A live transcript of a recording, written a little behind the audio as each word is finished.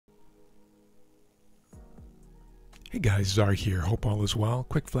Hey guys, Zar here. Hope all is well.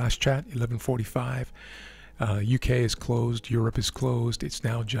 Quick flash chat, 11:45. UK is closed. Europe is closed. It's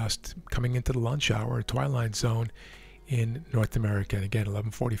now just coming into the lunch hour, twilight zone in North America. And again,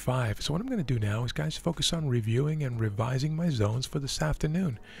 11:45. So what I'm going to do now is, guys, focus on reviewing and revising my zones for this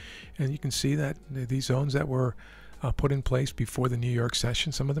afternoon. And you can see that these zones that were put in place before the New York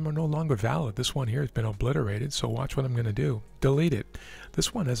session, some of them are no longer valid. This one here has been obliterated, so watch what I'm going to do. Delete it.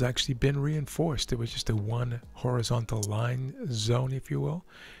 This one has actually been reinforced. It was just a one horizontal line zone, if you will.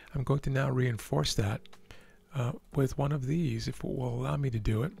 I'm going to now reinforce that with one of these, if it will allow me to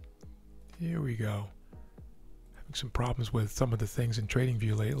do it. Here we go. Having some problems with some of the things in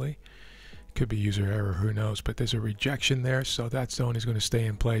TradingView lately. Could be user error, who knows, but there's a rejection there, so that zone is going to stay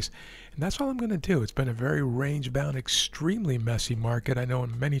in place. And that's all I'm going to do. It's been a very range bound, extremely messy market. I know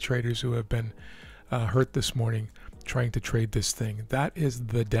many traders who have been hurt this morning trying to trade this thing. That is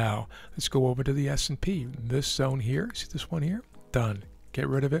the Dow. Let's go over to the S&P. This zone here, see this one here? Done. Get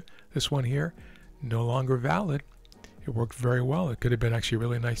rid of it. This one here, no longer valid. It worked very well. It could have been actually a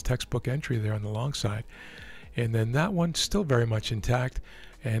really nice textbook entry there on the long side. And then that one still very much intact.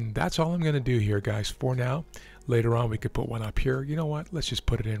 And that's all I'm going to do here, guys, for now. Later on, we could put one up here. You know what? Let's just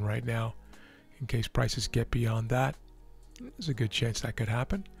put it in right now in case prices get beyond that. There's a good chance that could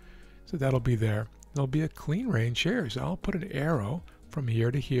happen. So that'll be there. There'll be a clean range here. So I'll put an arrow from here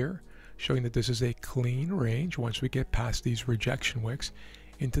to here, showing that this is a clean range once we get past these rejection wicks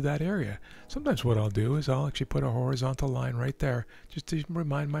into that area. Sometimes what I'll do is I'll actually put a horizontal line right there just to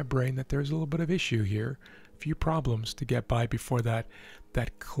remind my brain that there's a little bit of issue here, a few problems to get by before that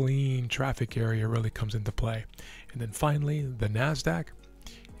clean traffic area really comes into play. And then finally, the NASDAQ.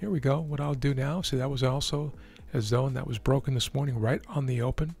 Here we go. What I'll do now, so that was also a zone that was broken this morning right on the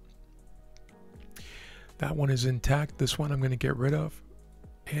open. That one is intact. This one I'm going to get rid of.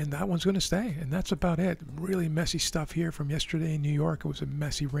 And that one's going to stay, and that's about it. Really messy stuff here from yesterday in New York. It was a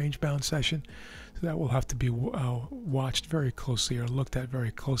messy range-bound session, so that will have to be watched very closely or looked at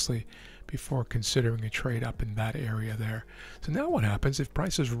very closely before considering a trade up in that area there. So now what happens if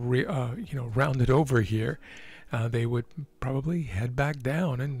prices rounded over here? They would probably head back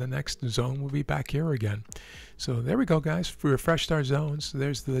down, and the next zone will be back here again. So there we go, guys. We refreshed our zones.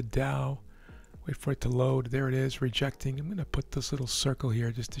 There's the Dow. Wait for it to load. There it is, rejecting. I'm going to put this little circle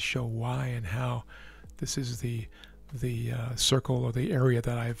here just to show why and how. This is the circle or the area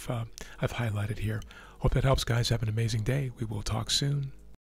that I've highlighted here. Hope that helps, guys. Have an amazing day. We will talk soon.